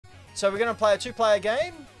So we're going to play a 2-player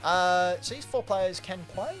game. So these 4 players can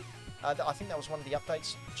play. I think that was one of the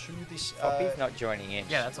updates to this. Floppy's not joining in.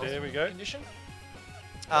 Yeah, that's awesome. There we go. Condition.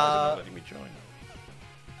 Letting me join.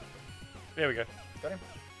 There we go. Got him.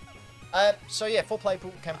 So yeah, 4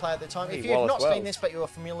 people can play at the time. Hey, If you have not Wallace seen this, but you are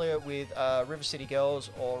familiar with River City Girls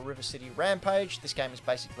or River City Rampage, this game is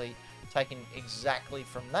basically taken exactly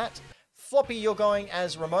from that. Floppy, you're going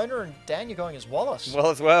as Ramona, and Dan, you're going as Wallace.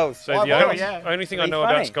 Well. So Why the Wallace? only thing I Pretty know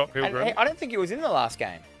funny. about Scott Pilgrim. And I don't think it was in the last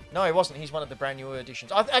game. No, he wasn't. He's one of the brand new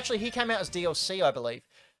additions. Actually, he came out as DLC, I believe,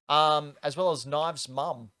 as well as Knives'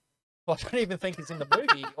 mum. I don't even think he's in the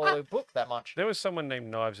movie or the book that much. There was someone named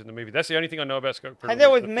Knives in the movie. That's the only thing I know about Scott Pilgrim. And there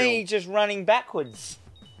was the me film. just running backwards.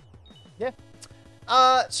 Yeah.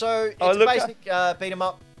 So it's Oh, a look, basic beat 'em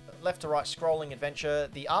up, left to right scrolling adventure.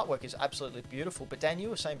 The artwork is absolutely beautiful. But Dan, you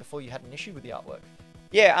were saying before you had an issue with the artwork.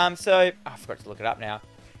 Yeah, so I forgot to look it up now.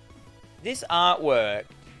 This artwork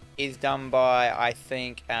is done by, I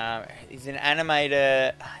think, he's an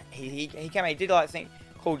animator. He came out, he did like thing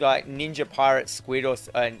called like Ninja Pirate Squid or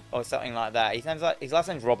something like that. His last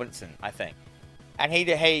name's Robinson, I think. And he's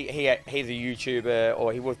a YouTuber,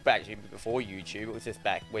 or he was back before YouTube. It was just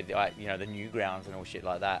back with like, you know, the Newgrounds and all shit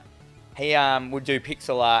like that. He would do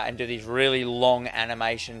pixel art and do these really long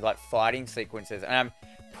animations like fighting sequences. And I'm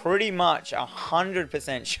pretty much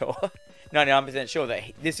 100% sure, 99% sure that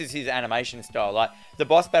this is his animation style. Like the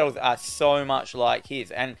boss battles are so much like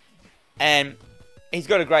his, and he's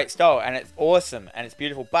got a great style, and it's awesome and it's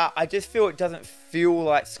beautiful. But I just feel it doesn't feel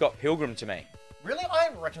like Scott Pilgrim to me. Really, I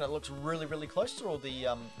reckon it looks really, really close to all the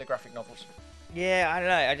graphic novels. Yeah, I don't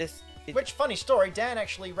know. Which, funny story, Dan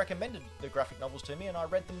actually recommended the graphic novels to me, and I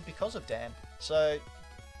read them because of Dan. So,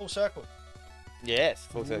 full circle. Yes,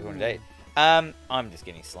 full circle indeed. I'm just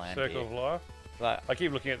getting slammed Circle here. of Life. Like, I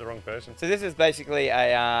keep looking at the wrong person. so this is basically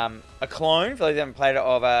a clone, for those who haven't played it,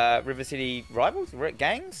 of River City Rivals?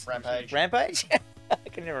 Gangs? Rampage. Rampage? I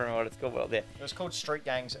can never remember what it's called out there. It was called Street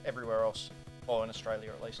Gangs everywhere else, or in Australia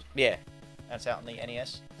at least. Yeah. And it's out on the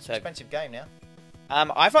NES. It's So- an expensive game now.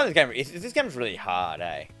 I find this game's really hard,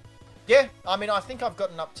 eh? Yeah, I mean, I think I've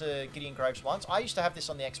gotten up to Gideon Graves once. I used to have this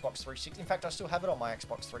on the Xbox 360. In fact, I still have it on my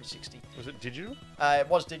Xbox 360. Was it digital? It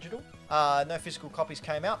was digital. No physical copies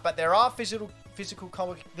came out, but there are physical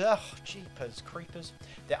copies. Ugh, jeepers creepers.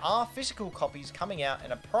 There are physical copies coming out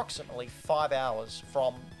in approximately 5 hours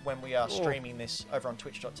from when we are streaming this over on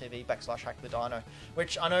twitch.tv/Hack The Dino,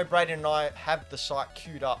 which I know Braden and I have the site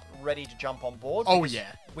queued up, ready to jump on board. Oh,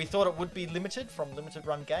 yeah. We thought it would be limited from limited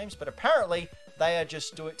run games, but apparently they are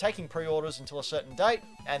just taking pre-orders until a certain date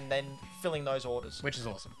and then filling those orders. Which is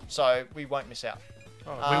awesome. So we won't miss out.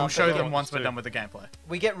 Oh, We will but show yeah, them once we're done with the gameplay.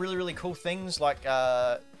 We get really, really cool things like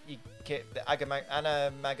you get the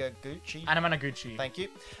Anamagaguchi. Anamanaguchi. Thank you.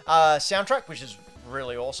 Soundtrack, which is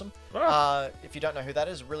really awesome. Oh. If you don't know who that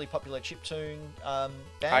is, a really popular chiptune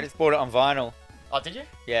band. I just bought it on vinyl. Oh, did you?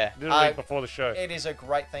 Yeah. Literally before the show. It is a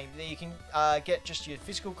great thing. You can get just your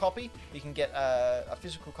physical copy. You can get a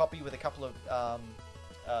physical copy with a couple of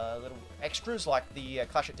little extras like the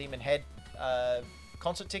Clash at Demon Head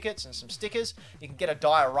concert tickets and some stickers. You can get a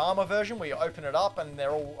diorama version where you open it up and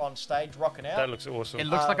they're all on stage rocking out. That looks awesome. It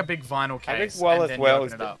looks like a big vinyl I think case. Wallace and then you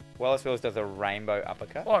Wells, open it up. Wallace Wells does a rainbow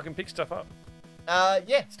uppercut. Oh, I can pick stuff up.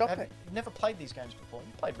 Yeah. Stop Have it. you never played these games before?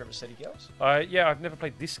 You played River City Girls. Yeah, I've never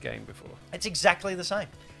played this game before. It's exactly the same.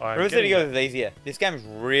 River City Girls is easier. This game's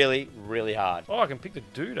really, really hard. Oh, I can pick the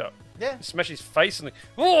dude up. Yeah. Smash his face in the...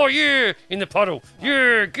 Oh, yeah! In the puddle.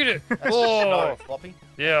 Yeah, get it. That's just Oh, snow, Floppy.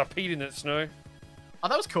 yeah, I peed in that snow. Oh,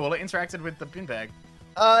 that was cool. It interacted with the bin bag.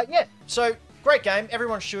 Yeah. So, great game.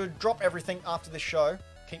 Everyone should drop everything after this show.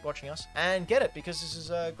 Keep watching us and get it because this is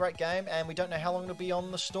a great game and we don't know how long it'll be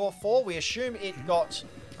on the store for. We assume it got...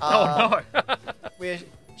 Oh, no. We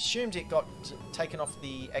assumed it got taken off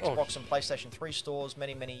the Xbox and PlayStation 3 stores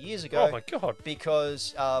many, many years ago. Oh, my God.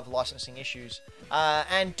 Because of licensing issues.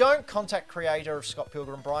 And don't contact creator of Scott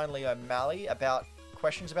Pilgrim, Brian Lee O'Malley, about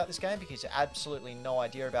questions about this game because he has absolutely no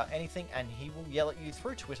idea about anything and he will yell at you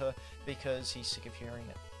through Twitter because he's sick of hearing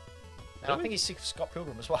it. And I Really? think he's sick of Scott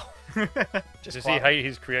Pilgrim as well. Just Does he quietly. hate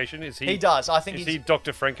his creation? Is he? He does. I think Is he's... he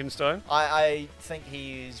Dr. Frankenstein? I think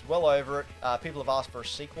he's well over it. People have asked for a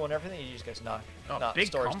sequel and everything. He just goes, no. Oh, no, big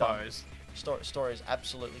story's combos. done. Story is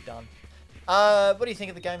absolutely done. What do you think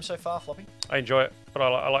of the game so far, Floppy? I enjoy it, but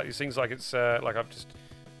I like these things. Like it's like I've just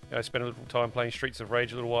spent a little time playing Streets of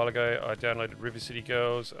Rage a little while ago. I downloaded River City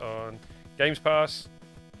Girls on Games Pass,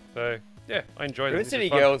 so yeah, I enjoy River this. City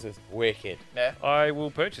It's fun. Girls is wicked. Yeah. I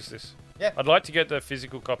will purchase this. Yeah. I'd like to get the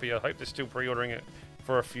physical copy. I hope they're still pre-ordering it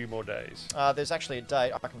for a few more days. There's actually a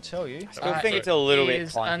date, I can tell you. I still think it's a little bit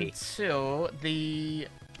Is clunky. until the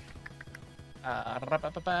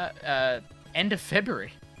End of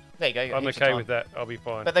February. There you go. You got I'm heaps of okay time. with that. I'll be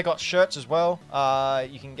fine. But they got shirts as well.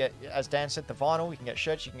 You can get, as Dan said, the vinyl. You can get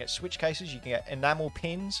shirts. You can get switch cases. You can get enamel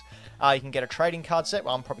pins. You can get a trading card set.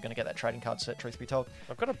 Well, I'm probably going to get that trading card set, truth be told.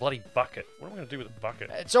 I've got a bloody bucket. What am I going to do with a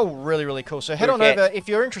bucket? It's all really, really cool. So head on Okay. over if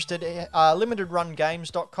you're interested.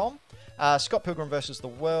 Limitedrungames.com. Scott Pilgrim vs. the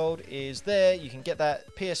World is there. You can get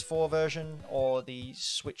that PS4 version or the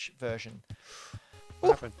Switch version.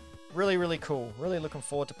 What happened? Really, really cool. Really looking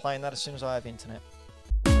forward to playing that as soon as I have internet.